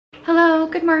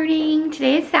good morning.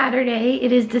 Today is Saturday.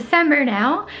 It is December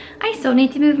now. I still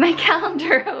need to move my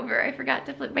calendar over. I forgot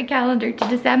to flip my calendar to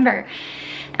December.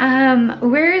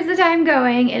 Where is the time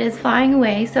going? It is flying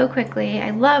away so quickly. I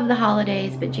love the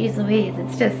holidays, but geez Louise,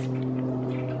 it's just,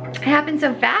 it happens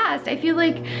so fast. I feel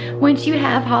like once you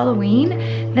have Halloween,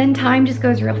 then time just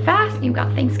goes real fast. You've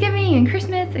got Thanksgiving and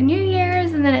Christmas and New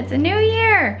Year's, and then it's a new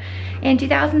year. And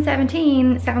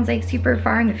 2017 sounds like super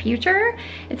far in the future.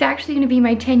 It's actually gonna be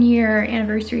my 10-year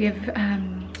anniversary of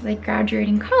like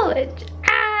graduating college.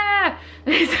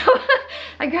 So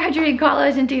I graduated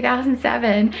college in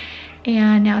 2007.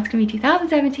 And now it's gonna be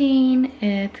 2017.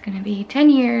 It's gonna be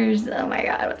 10 years. Oh my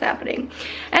God, what's happening?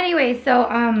 Anyway,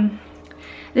 so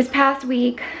this past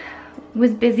week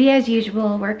was busy as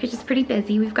usual. Work is just pretty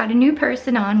busy. We've got a new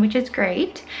person on, which is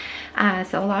great.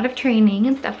 So a lot of training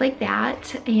and stuff like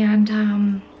that.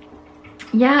 And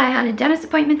yeah, I had a dentist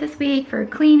appointment this week for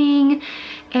cleaning,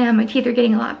 and my teeth are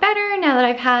getting a lot better now that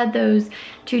I've had those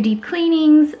 2 deep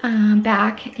cleanings.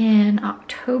 Back in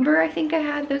October, I think I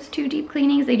had those 2 deep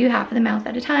cleanings. They do half of the mouth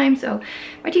at a time, so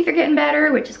my teeth are getting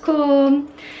better, which is cool.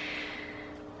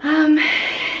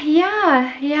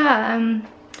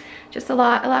 Just a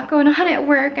lot going on at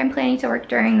work. I'm planning to work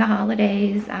during the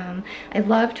holidays. I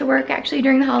love to work actually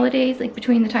during the holidays, like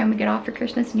between the time we get off for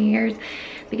Christmas and New Year's,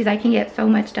 because I can get so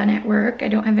much done at work. I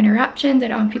don't have interruptions. I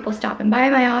don't have people stopping by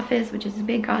my office, which is a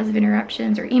big cause of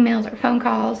interruptions, or emails or phone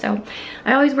calls. So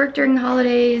I always work during the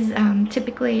holidays,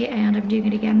 typically, and I'm doing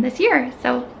it again this year.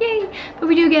 So yay! But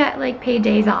we do get like paid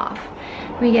days off.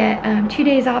 We get 2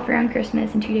 days off around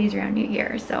Christmas and 2 days around New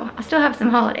Year. So I'll still have some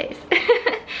holidays.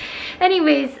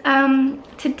 Anyways,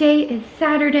 today is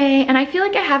Saturday, and I feel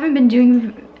like I haven't been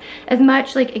doing as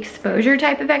much like exposure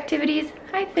type of activities.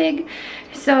 Hi, Fig.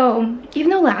 So even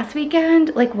though last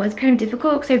weekend like was kind of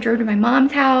difficult because I drove to my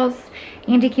mom's house,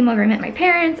 Andy came over and met my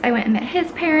parents, I went and met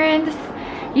his parents.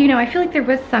 You know, I feel like there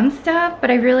was some stuff,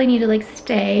 but I really need to like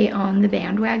stay on the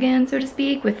bandwagon, so to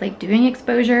speak, with like doing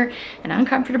exposure and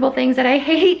uncomfortable things that I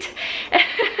hate.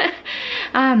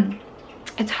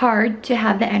 It's hard to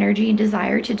have the energy and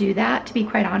desire to do that, to be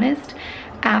quite honest,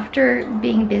 after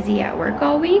being busy at work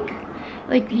all week.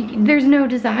 Like, there's no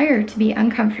desire to be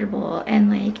uncomfortable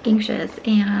and like anxious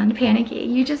and panicky.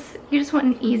 You just want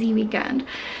an easy weekend.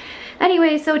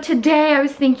 Anyway, so today I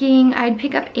was thinking I'd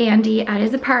pick up Andy at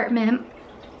his apartment.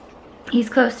 He's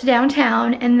close to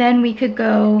downtown, and then we could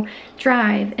go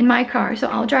drive in my car. So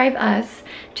I'll drive us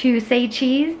to Say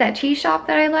Cheese, that cheese shop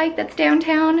that I like that's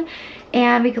downtown.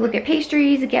 And we could look at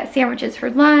pastries, get sandwiches for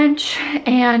lunch,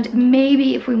 and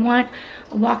maybe if we want,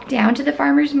 walk down to the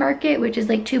farmer's market, which is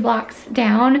like 2 blocks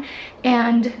down,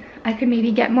 and I could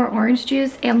maybe get more orange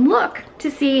juice and look to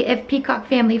see if Peacock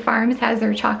Family Farms has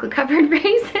their chocolate covered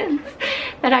raisins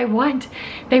that I want.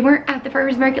 They weren't at the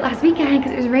farmer's market last weekend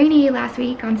because it was rainy last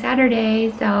week on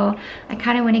Saturday, so I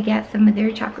kind of want to get some of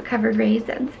their chocolate covered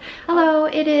raisins. Hello,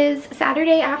 it is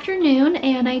Saturday afternoon,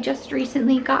 and I just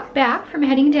recently got back from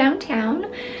heading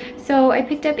downtown. So I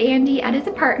picked up Andy at his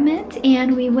apartment,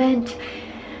 and we went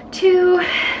to,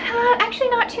 actually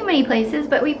not too many places,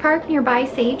 but we parked nearby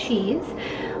Say Cheese,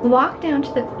 walked down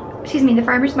to the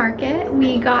farmer's market.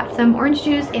 We got some orange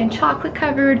juice and chocolate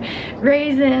covered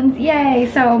raisins,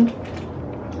 yay. So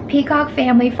Peacock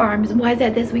Family Farms was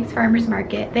at this week's farmer's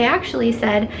market. They actually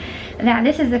said that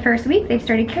this is the first week they've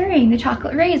started carrying the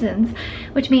chocolate raisins,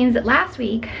 which means that last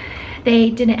week they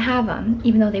didn't have them,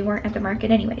 even though they weren't at the market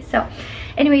anyway. So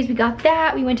anyways, we got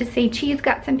that. We went to Say Cheese,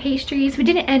 got some pastries. We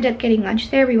didn't end up getting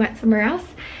lunch there. We went somewhere else.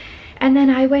 And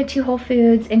then I went to Whole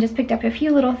Foods and just picked up a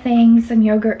few little things, some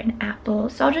yogurt and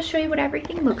apples. So I'll just show you what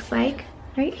everything looks like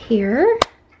right here.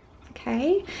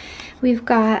 Okay. We've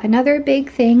got another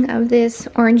big thing of this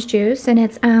orange juice, and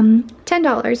it's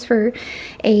 $10 for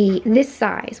this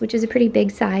size, which is a pretty big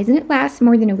size, and it lasts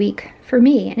more than a week for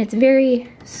me, and it's very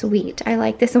sweet. I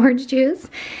like this orange juice.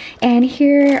 And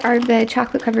here are the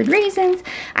chocolate covered raisins.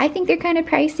 I think they're kind of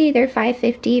pricey. They're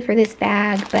 $5.50 for this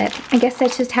bag, but I guess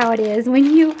that's just how it is when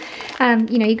you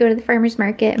you know, you go to the farmer's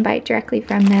market and buy it directly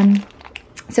from them.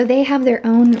 So they have their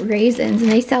own raisins, and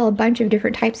they sell a bunch of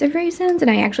different types of raisins, and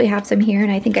I actually have some here,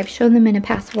 and I think I've shown them in a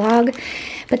past vlog,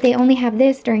 but they only have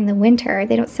this during the winter.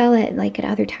 They don't sell it like at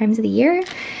other times of the year.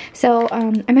 So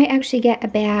I might actually get a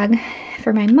bag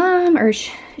for my mom, or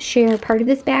share part of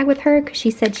this bag with her, because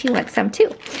she said she wants some too.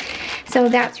 So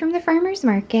that's from the farmer's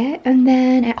market. And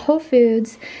then at Whole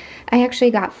Foods, I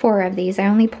actually got 4 of these. I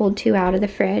only pulled 2 out of the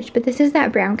fridge, but this is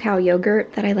that brown cow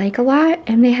yogurt that I like a lot,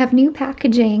 and they have new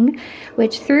packaging,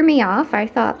 which threw me off. I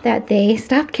thought that they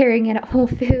stopped carrying it at Whole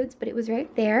Foods, but it was right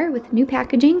there with new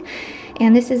packaging.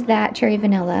 And this is that cherry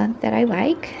vanilla that I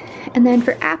like. And then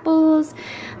for apples,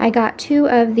 I got 2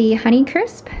 of the Honey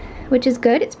Crisp, which is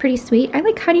good. It's pretty sweet. I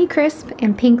like Honey Crisp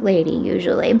and Pink Lady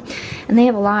usually. And they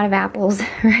have a lot of apples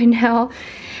right now.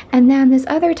 And then this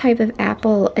other type of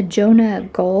apple, a Jonah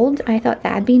Gold, I thought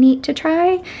that'd be neat to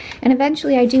try. And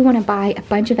eventually I do want to buy a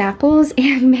bunch of apples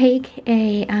and make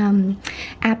a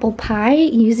apple pie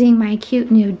using my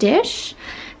cute new dish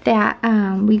that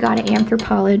we got at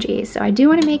Anthropology. So I do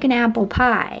want to make an apple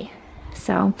pie.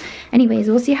 So anyways,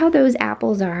 we'll see how those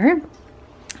apples are.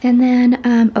 And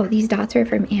then, oh, these dots are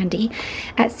from Andy.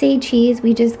 At Say Cheese,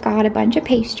 we just got a bunch of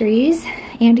pastries.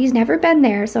 Andy's never been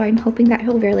there, so I'm hoping that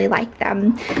he'll really like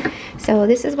them. So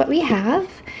this is what we have.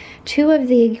 2 of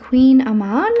the Queen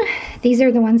Amon. These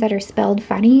are the ones that are spelled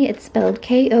funny. It's spelled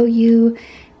Kougin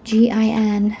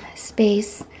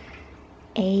space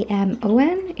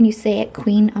Amon, and you say it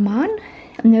Queen Amon.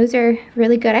 And those are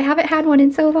really good. I haven't had one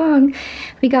in so long.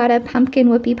 We got a pumpkin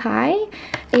whoopie pie,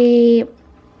 a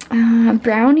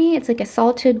brownie. It's like a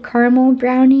salted caramel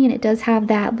brownie, and it does have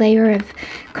that layer of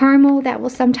caramel that will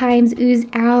sometimes ooze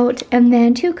out. And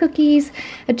then 2 cookies,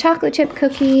 a chocolate chip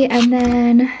cookie, and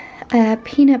then a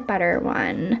peanut butter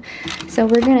one. So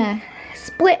we're gonna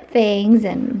split things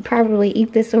and probably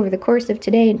eat this over the course of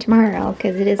today and tomorrow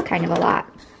because it is kind of a lot.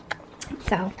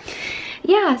 So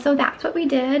yeah, so that's what we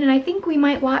did, and I think we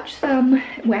might watch some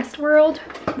Westworld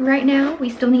right now. We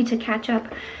still need to catch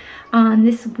up on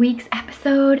this week's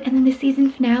episode, and then the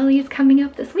season finale is coming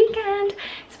up this weekend.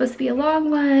 It's supposed to be a long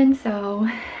one, so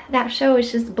that show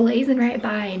is just blazing right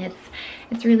by, and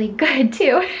it's really good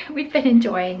too. We've been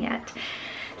enjoying it.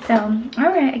 So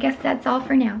all right, I guess that's all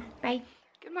for now. Bye.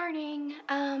 Good morning.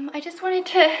 I just wanted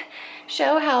to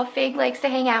show how Fig likes to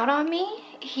hang out on me.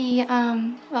 He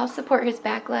well, support his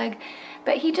back leg,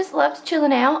 but he just loves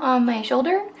chilling out on my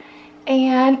shoulder,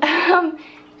 and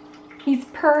he's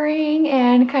purring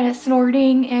and kind of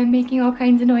snorting and making all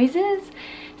kinds of noises.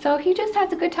 So he just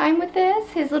has a good time with this.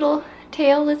 His little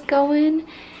tail is going,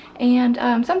 and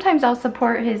sometimes I'll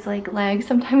support his like legs,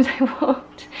 sometimes I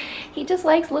won't. He just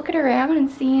likes looking around and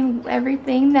seeing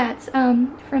everything that's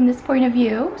from this point of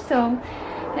view. So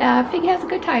Fig has a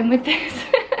good time with this.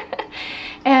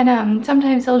 And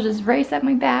sometimes he'll just race at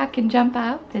my back and jump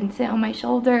up and sit on my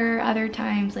shoulder. Other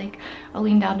times, like, I'll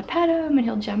lean down to pet him and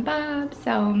he'll jump up.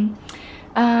 So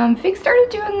Fig started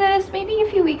doing this maybe a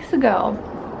few weeks ago.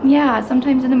 Yeah,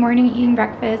 sometimes in the morning eating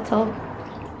breakfast, he'll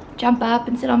jump up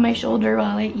and sit on my shoulder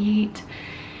while I eat.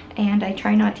 And I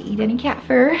try not to eat any cat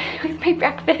fur with my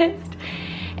breakfast.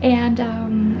 And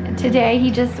today he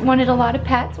just wanted a lot of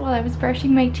pets while I was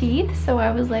brushing my teeth. So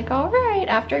I was like, all right,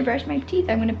 after I brush my teeth,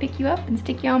 I'm gonna pick you up and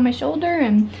stick you on my shoulder,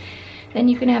 and then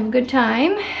you can have a good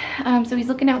time. So he's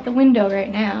looking out the window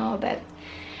right now, but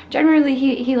generally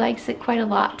he likes it quite a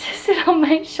lot to sit on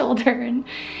my shoulder and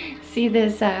see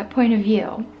this point of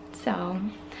view. So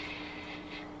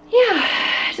yeah,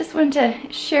 I just wanted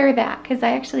to share that because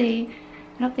I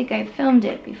don't think I filmed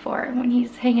it before when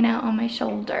he's hanging out on my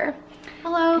shoulder.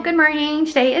 Hello, good morning.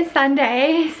 Today is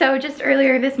Sunday. So just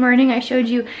earlier this morning I showed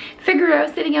you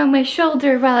Figaro sitting on my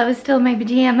shoulder while I was still in my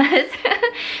pajamas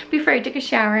before I took a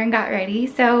shower and got ready.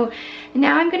 So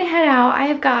now I'm gonna head out. I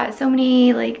have got so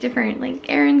many like different like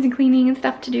errands and cleaning and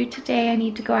stuff to do today. I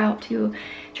need to go out to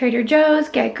Trader Joe's,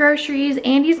 get groceries.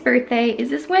 Andy's birthday is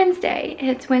this Wednesday.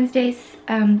 It's Wednesday,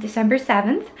 December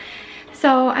 7th.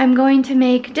 So I'm going to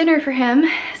make dinner for him.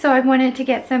 So I wanted to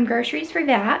get some groceries for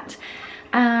that.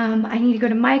 I need to go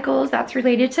to Michael's. That's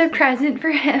related to a present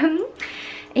for him.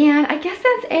 And I guess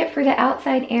that's it for the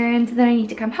outside errands. Then I need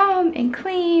to come home and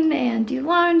clean and do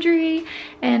laundry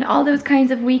and all those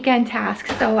kinds of weekend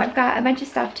tasks. So I've got a bunch of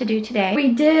stuff to do today.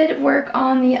 We did work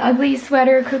on the Ugly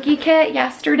Sweater cookie kit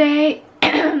yesterday.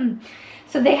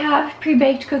 So they have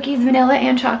pre-baked cookies, vanilla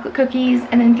and chocolate cookies,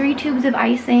 and then 3 tubes of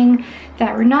icing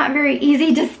that were not very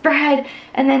easy to spread,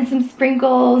 and then some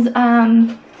sprinkles.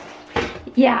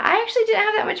 Yeah, I actually didn't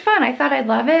have that much fun. I thought I'd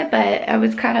love it, but I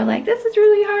was kind of like, this is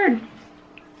really hard.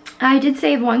 I did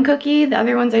save 1 cookie. The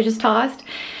other ones I just tossed.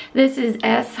 This is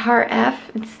S Heart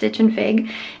F. It's Stitch and Fig.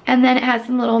 And then it has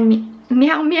some little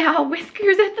meow meow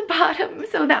whiskers at the bottom.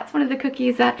 So that's one of the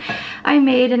cookies that I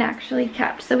made and actually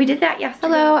kept. So we did that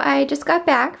yesterday. Hello, I just got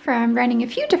back from running a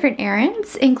few different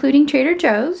errands, including Trader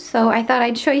Joe's. So I thought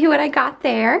I'd show you what I got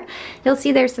there. You'll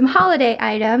see there's some holiday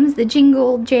items, the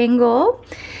Jingle Jangle,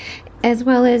 as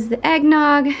well as the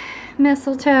eggnog,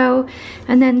 mistletoe,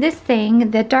 and then this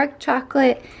thing, the dark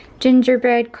chocolate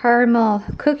gingerbread caramel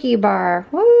cookie bar.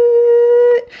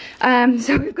 What?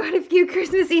 So we've got a few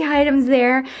Christmassy items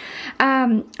there.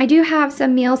 I do have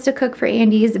some meals to cook for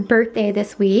Andy's birthday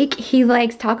this week. He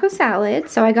likes taco salad,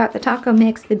 so I got the taco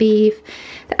mix, the beef,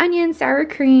 the onion, sour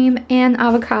cream, and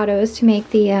avocados to make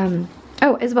the,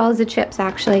 oh, as well as the chips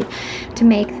actually, to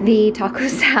make the taco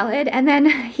salad. And then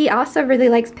he also really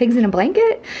likes pigs in a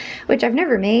blanket, which I've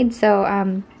never made,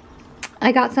 so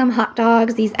I got some hot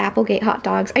dogs, these Applegate hot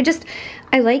dogs.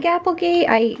 I like Applegate.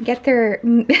 I get their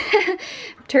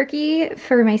turkey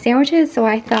for my sandwiches, so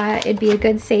I thought it'd be a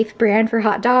good safe brand for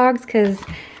hot dogs because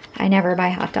I never buy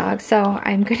hot dogs. So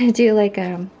I'm gonna do like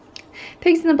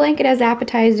pigs in the blanket as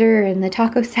appetizer and the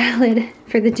taco salad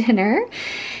for the dinner.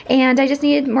 And I just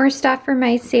needed more stuff for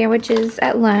my sandwiches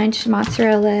at lunch,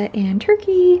 mozzarella and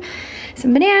turkey,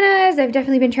 some bananas. I've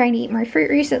definitely been trying to eat more fruit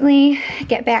recently,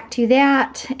 get back to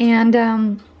that. And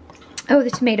oh,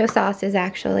 the tomato sauce is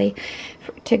actually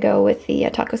to go with the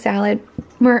taco salad.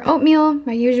 More oatmeal,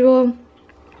 my usual.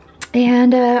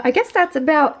 And I guess that's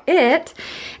about it.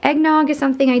 Eggnog is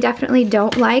something I definitely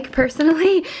don't like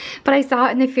personally, but I saw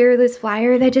it in the Fearless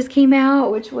flyer that just came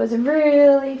out, which was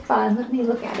really fun. Let me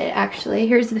look at it actually.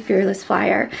 Here's the Fearless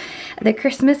flyer. The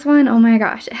Christmas one, oh my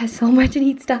gosh, it has so much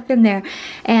neat stuff in there.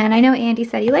 And I know Andy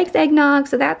said he likes eggnog,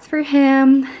 so that's for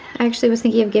him. I actually was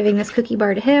thinking of giving this cookie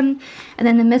bar to him. And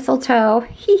then the mistletoe,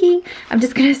 hee hee, I'm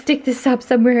just gonna stick this up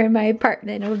somewhere in my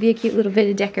apartment. It would be a cute little bit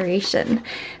of decoration.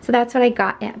 So that's what I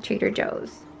got at Trader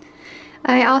Joe's.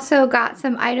 I also got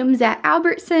some items at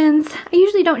Albertsons. I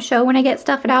usually don't show when I get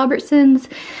stuff at Albertsons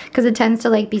because it tends to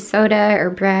like be soda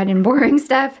or bread and boring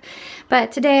stuff.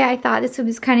 But today I thought this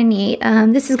was kind of neat.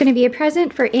 This is going to be a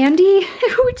present for Andy,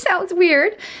 which sounds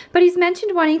weird, but he's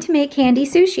mentioned wanting to make candy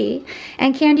sushi.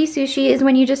 And candy sushi is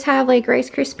when you just have like Rice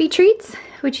Krispie treats,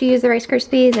 which you use the Rice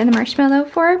Krispies and the marshmallow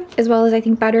for, as well as I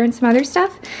think butter and some other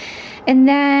stuff. And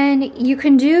then you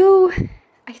can do,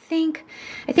 I think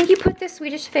you put the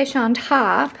Swedish fish on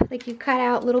top, like you cut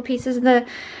out little pieces of the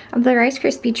Rice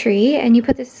Krispie tree, and you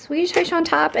put the Swedish fish on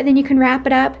top, and then you can wrap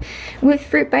it up with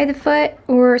fruit by the foot,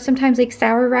 or sometimes like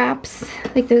sour wraps,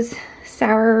 like those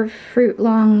sour fruit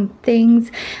long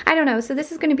things. I don't know. So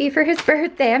this is going to be for his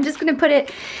birthday. I'm just going to put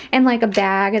it in like a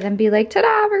bag and then be like,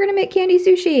 ta-da, we're going to make candy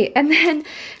sushi. And then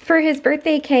for his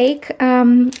birthday cake,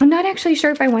 I'm not actually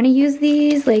sure if I want to use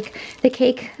these, like the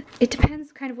cake. It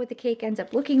depends kind of what the cake ends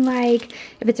up looking like.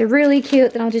 If it's a really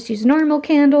cute, then I'll just use normal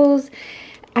candles.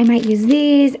 I might use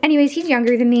these. Anyways, he's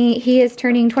younger than me. He is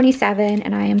turning 27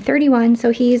 and I am 31. So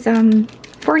he's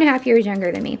 4.5 years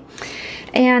younger than me.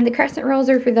 And the crescent rolls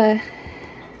are for the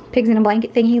pigs in a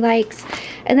blanket thing he likes.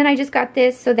 And then I just got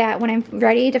this so that when I'm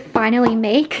ready to finally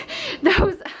make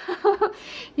those,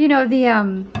 you know, the,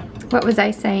 what was I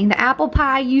saying? The apple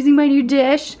pie using my new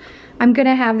dish. I'm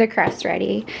gonna have the crust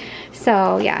ready.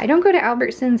 So yeah, I don't go to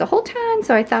Albertsons a whole ton,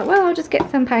 so I thought, well, I'll just get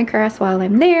some pie crust while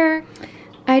I'm there.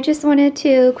 I just wanted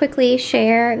to quickly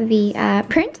share the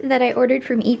print that I ordered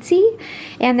from Etsy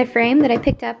and the frame that I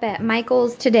picked up at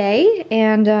Michael's today.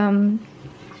 And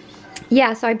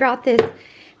yeah, so I brought this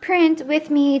print with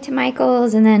me to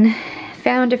Michael's and then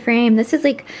found a frame. This is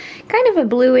like kind of a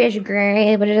bluish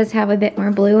gray, but it does have a bit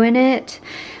more blue in it.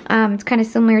 It's kind of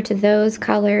similar to those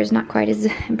colors, not quite as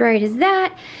bright as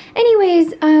that.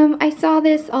 Anyways, I saw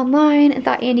this online and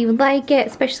thought Andy would like it,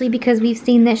 especially because we've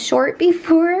seen this short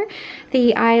before,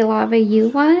 the I Lava You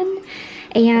one.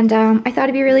 And I thought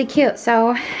it'd be really cute.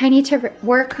 So I need to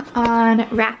work on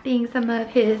wrapping some of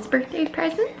his birthday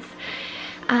presents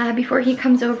before he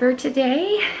comes over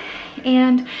today.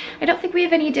 And I don't think we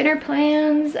have any dinner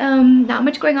plans. Not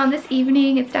much going on this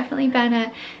evening. It's definitely been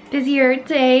a busier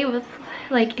day with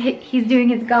like he's doing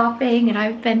his golfing and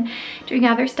I've been doing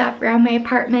other stuff around my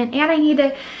apartment, and I need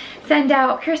to send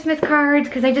out Christmas cards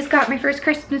because I just got my first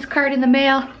Christmas card in the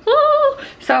mail. Oh,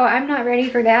 so I'm not ready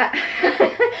for that.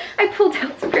 I pulled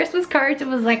out some Christmas cards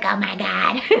and was like, oh my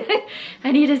god.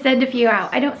 I need to send a few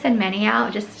out. I don't send many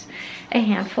out, just a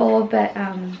handful, but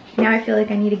now I feel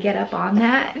like I need to get up on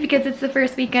that because it's the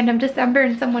first weekend of December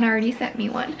and someone already sent me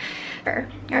one. All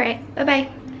right, bye-bye.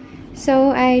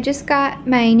 So I just got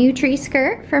my new tree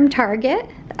skirt from Target.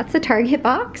 That's the Target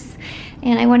box,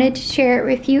 and I wanted to share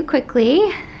it with you quickly.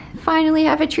 Finally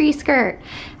have a tree skirt.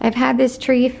 I've had this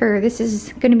tree for, this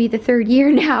is gonna be the 3rd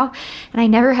year now, and I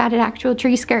never had an actual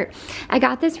tree skirt. I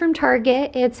got this from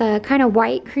Target. It's a kind of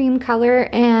white cream color,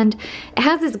 and it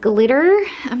has this glitter.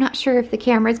 I'm not sure if the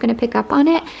camera is gonna pick up on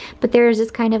it, but there's this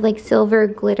kind of like silver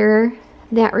glitter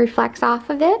that reflects off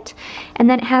of it. And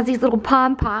then it has these little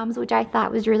pom-poms, which I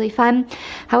thought was really fun.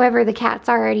 However, the cats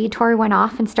already tore one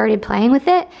off and started playing with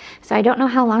it. So I don't know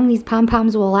how long these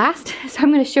pom-poms will last. So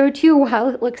I'm gonna show it to you while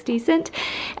it looks decent.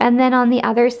 And then on the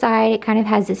other side, it kind of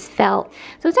has this felt.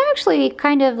 So it's actually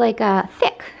kind of like a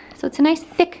thick. So it's a nice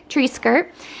thick tree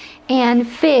skirt. And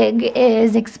Fig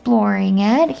is exploring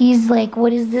it. He's like,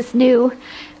 what is this new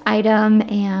item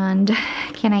and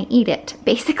can I eat it,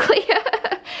 basically.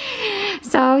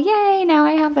 So yay, now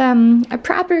I have a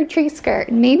proper tree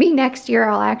skirt. Maybe next year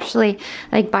I'll actually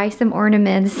like buy some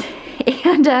ornaments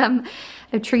and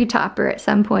a tree topper at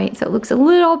some point so it looks a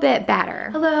little bit better.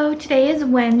 Hello, today is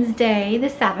Wednesday the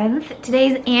 7th.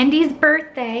 Today's Andy's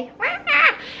birthday.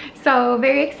 So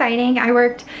very exciting. I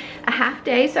worked a half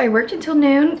day, so I worked until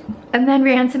noon and then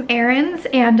ran some errands,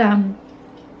 and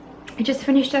I just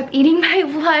finished up eating my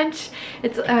lunch.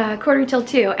 It's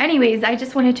 1:45. Anyways, I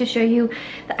just wanted to show you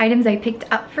the items I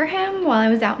picked up for him while I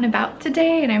was out and about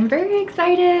today, and I'm very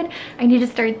excited. I need to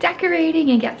start decorating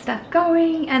and get stuff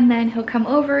going, and then he'll come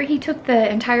over. He took the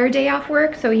entire day off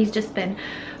work, so he's just been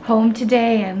home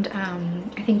today and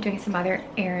I think doing some other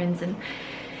errands and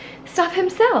stuff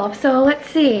himself. So let's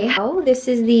see. Oh, this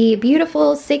is the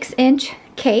beautiful 6-inch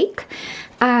cake.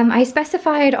 I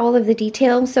specified all of the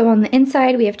details. So on the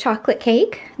inside we have chocolate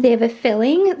cake. They have a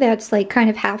filling that's like kind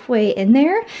of halfway in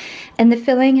there. And the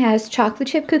filling has chocolate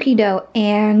chip cookie dough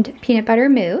and peanut butter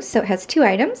mousse. So it has 2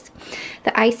 items.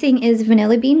 The icing is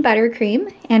vanilla bean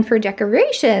buttercream. And for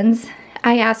decorations,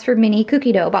 I asked for mini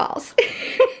cookie dough balls.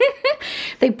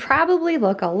 They probably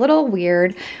look a little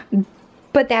weird,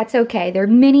 but that's okay. They're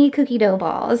mini cookie dough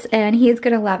balls and he's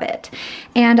gonna love it.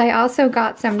 And I also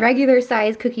got some regular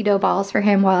size cookie dough balls for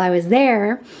him while I was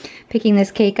there picking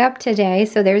this cake up today.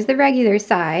 So there's the regular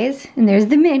size and there's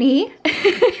the mini.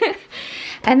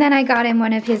 And then I got him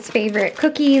one of his favorite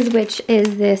cookies, which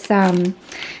is this,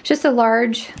 just a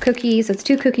large cookie. So it's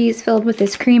 2 cookies filled with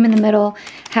this cream in the middle,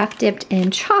 half dipped in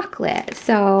chocolate.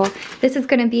 So this is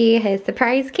gonna be his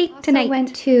surprise cake tonight. I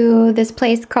went to this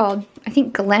place called, I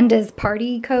think, Glenda's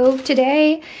Party Cove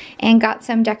today and got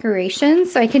some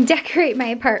decorations so I can decorate my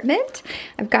apartment.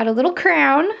 I've got a little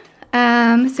crown,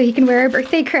 so he can wear a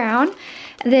birthday crown.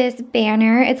 This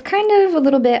banner, it's kind of a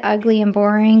little bit ugly and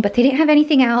boring, but they didn't have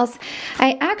anything else.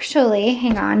 I actually,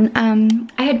 hang on,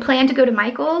 I had planned to go to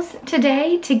Michael's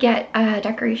today to get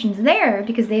decorations there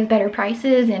because they have better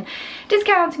prices and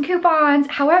discounts and coupons.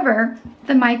 However,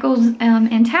 the Michael's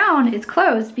in town is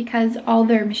closed because all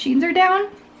their machines are down.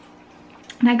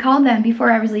 And I called them before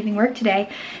I was leaving work today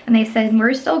and they said,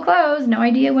 we're still closed, no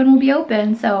idea when we'll be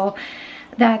open. So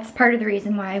that's part of the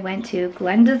reason why I went to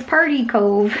Glenda's Party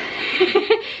Cove,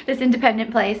 this independent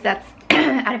place that's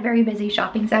at a very busy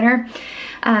shopping center,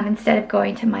 instead of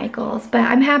going to Michael's. But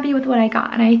I'm happy with what I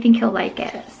got and I think he'll like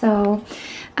it. So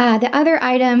the other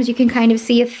items, you can kind of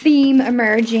see a theme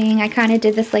emerging. I kind of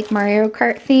did this like Mario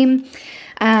Kart theme.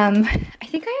 I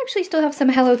think I actually still have some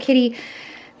Hello Kitty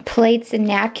plates and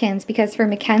napkins because for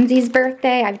Mackenzie's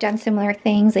birthday I've done similar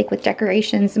things like with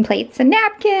decorations and plates and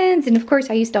napkins, and of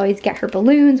course I used to always get her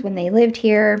balloons when they lived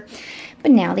here, but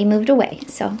now they moved away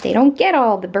so they don't get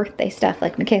all the birthday stuff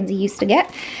like Mackenzie used to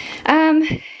get.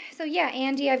 So yeah,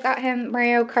 Andy, I've got him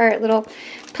Mario Kart little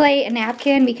plate and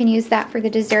napkin. We can use that for the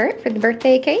dessert for the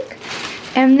birthday cake.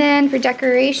 And then for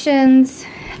decorations,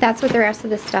 that's what the rest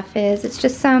of the stuff is. It's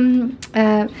just some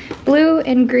blue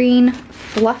and green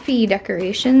fluffy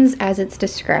decorations as it's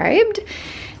described.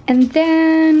 And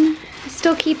then,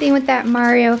 still keeping with that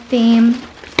Mario theme,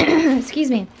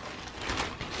 excuse me,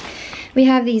 we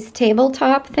have these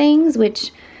tabletop things,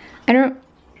 which I don't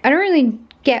really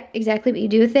get exactly what you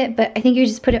do with it, but I think you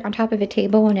just put it on top of a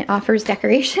table and it offers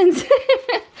decorations.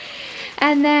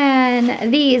 And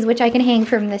then these, which I can hang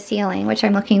from the ceiling, which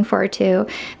I'm looking forward to.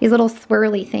 These little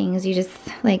swirly things, you just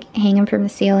like hang them from the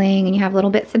ceiling and you have little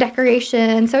bits of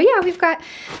decoration. So yeah, we've got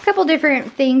a couple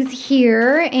different things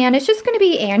here, and it's just gonna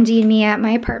be Andy and me at my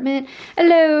apartment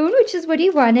alone, which is what he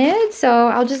wanted. So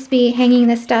I'll just be hanging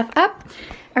this stuff up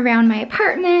around my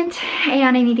apartment,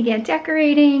 and I need to get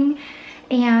decorating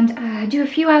and do a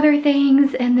few other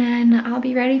things, and then I'll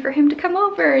be ready for him to come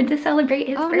over to celebrate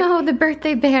his birthday. Oh no, the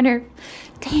birthday banner.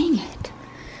 Dang it.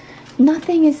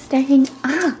 Nothing is staying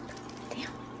up. Damn,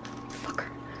 fucker.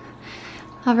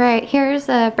 All right, here's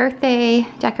birthday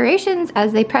decorations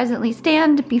as they presently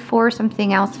stand before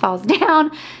something else falls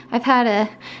down. I've had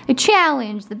a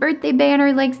challenge. The birthday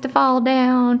banner likes to fall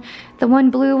down. The one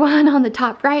blue one on the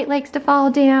top right likes to fall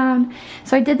down.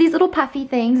 So I did these little puffy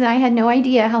things, and I had no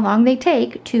idea how long they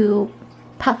take to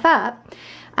puff up.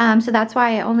 So that's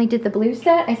why I only did the blue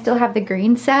set. I still have the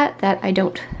green set that I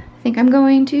don't think I'm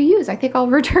going to use. I think I'll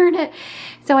return it.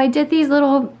 So I did these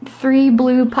little 3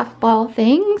 blue puffball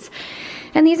things.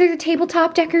 And these are the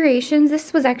tabletop decorations.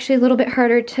 This was actually a little bit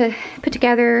harder to put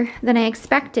together than I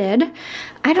expected.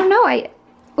 I don't know,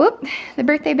 whoop, the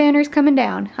birthday banner's coming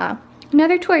down, huh?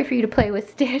 Another toy for you to play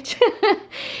with, Stitch.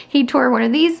 He tore one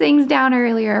of these things down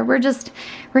earlier.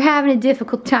 We're having a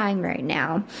difficult time right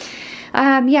now.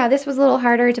 Yeah, this was a little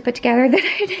harder to put together than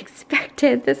I'd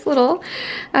expected. This little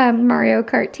Mario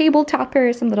Kart table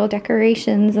topper, some little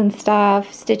decorations and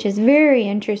stuff. Stitch is very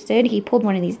interested. He pulled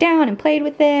one of these down and played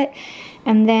with it.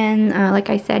 And then, like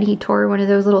I said, he tore one of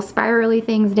those little spirally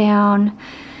things down.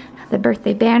 The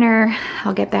birthday banner,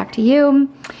 I'll get back to you.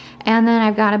 And then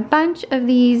I've got a bunch of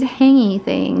these hangy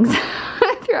things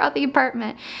throughout the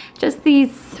apartment. Just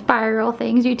these spiral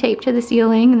things you tape to the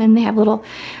ceiling, and then they have little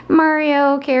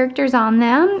Mario characters on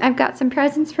them. I've got some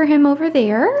presents for him over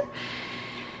there. And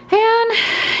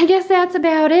I guess that's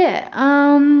about it.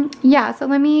 Yeah, so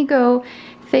let me go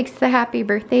fix the happy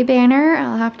birthday banner.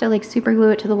 I'll have to like super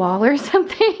glue it to the wall or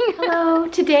something. Hello,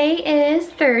 today is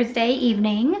Thursday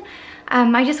evening.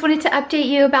 I just wanted to update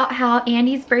you about how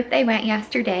Andy's birthday went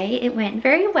yesterday. It went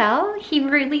very well. He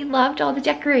really loved all the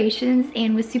decorations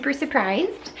and was super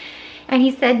surprised. And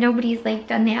he said nobody's like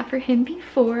done that for him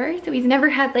before. So he's never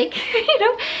had like, you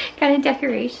know, kind of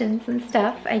decorations and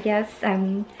stuff, I guess,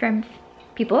 from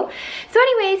people. So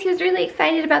anyways, he was really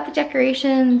excited about the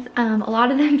decorations. A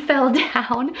lot of them fell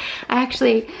down. I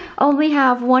actually only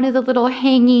have one of the little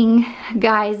hanging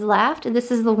guys left.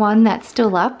 This is the one that's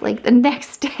still up. Like the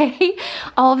next day,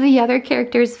 all of the other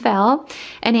characters fell,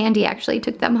 and Andy actually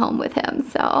took them home with him.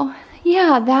 So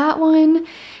yeah, that one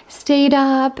stayed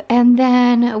up. And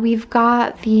then we've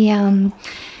got the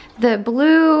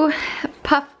blue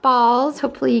puff balls.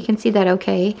 Hopefully you can see that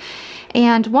okay.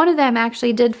 And one of them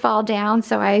actually did fall down,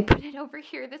 so I put it over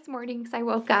here this morning because I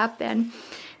woke up and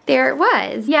there it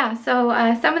was. Yeah, so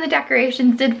some of the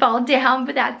decorations did fall down,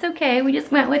 but that's okay. We just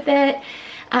went with it.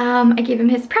 I gave him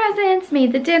his presents,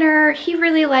 made the dinner. He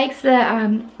really likes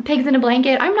the pigs in a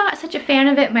blanket. I'm not such a fan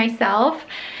of it myself,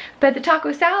 but the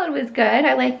taco salad was good.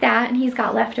 I like that, and he's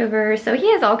got leftovers, so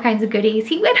he has all kinds of goodies.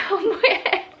 He went home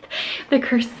with the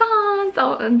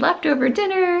croissants, leftover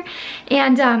dinner,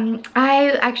 and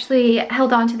I actually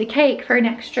held on to the cake for an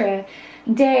extra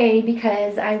day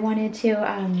because I wanted to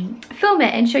film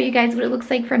it and show you guys what it looks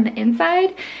like from the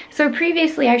inside. So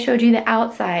previously I showed you the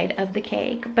outside of the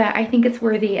cake, but I think it's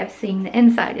worthy of seeing the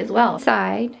inside as well.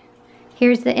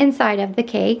 Here's the inside of the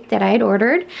cake that I had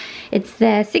ordered. It's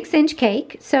the 6-inch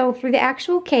cake. So for the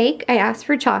actual cake, I asked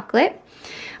for chocolate.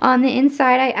 On the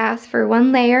inside, I asked for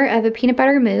 1 layer of a peanut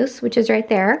butter mousse, which is right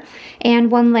there,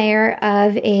 and 1 layer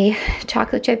of a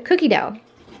chocolate chip cookie dough,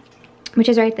 which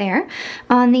is right there.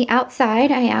 On the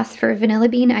outside, I asked for vanilla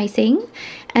bean icing,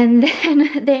 and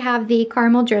then they have the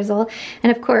caramel drizzle,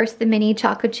 and of course, the mini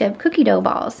chocolate chip cookie dough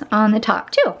balls on the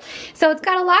top too. So it's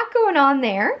got a lot going on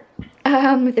there,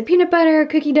 with the peanut butter,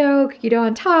 cookie dough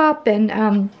on top,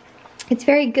 and it's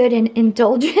very good and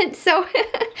indulgent. So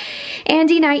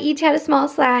Andy and I each had a small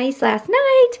slice last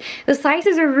night. The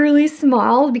slices are really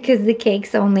small because the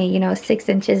cake's only, you know, 6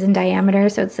 inches in diameter.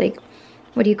 So it's like,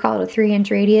 what do you call it, a 3-inch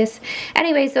radius?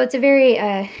 Anyway, so it's a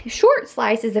very short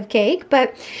slices of cake,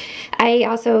 but I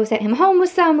also sent him home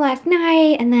with some last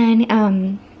night, and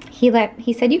then he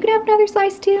said you could have another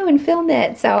slice too and filmed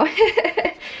it. So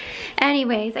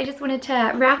anyways, I just wanted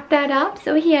to wrap that up.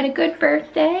 So he had a good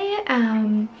birthday.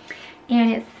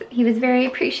 And he was very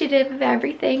appreciative of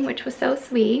everything, which was so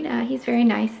sweet. He's very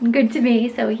nice and good to me,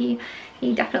 so he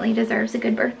definitely deserves a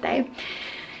good birthday.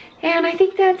 And I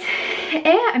think that's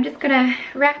it. I'm just gonna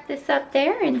wrap this up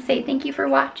there and say thank you for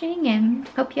watching and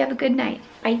hope you have a good night.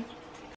 Bye.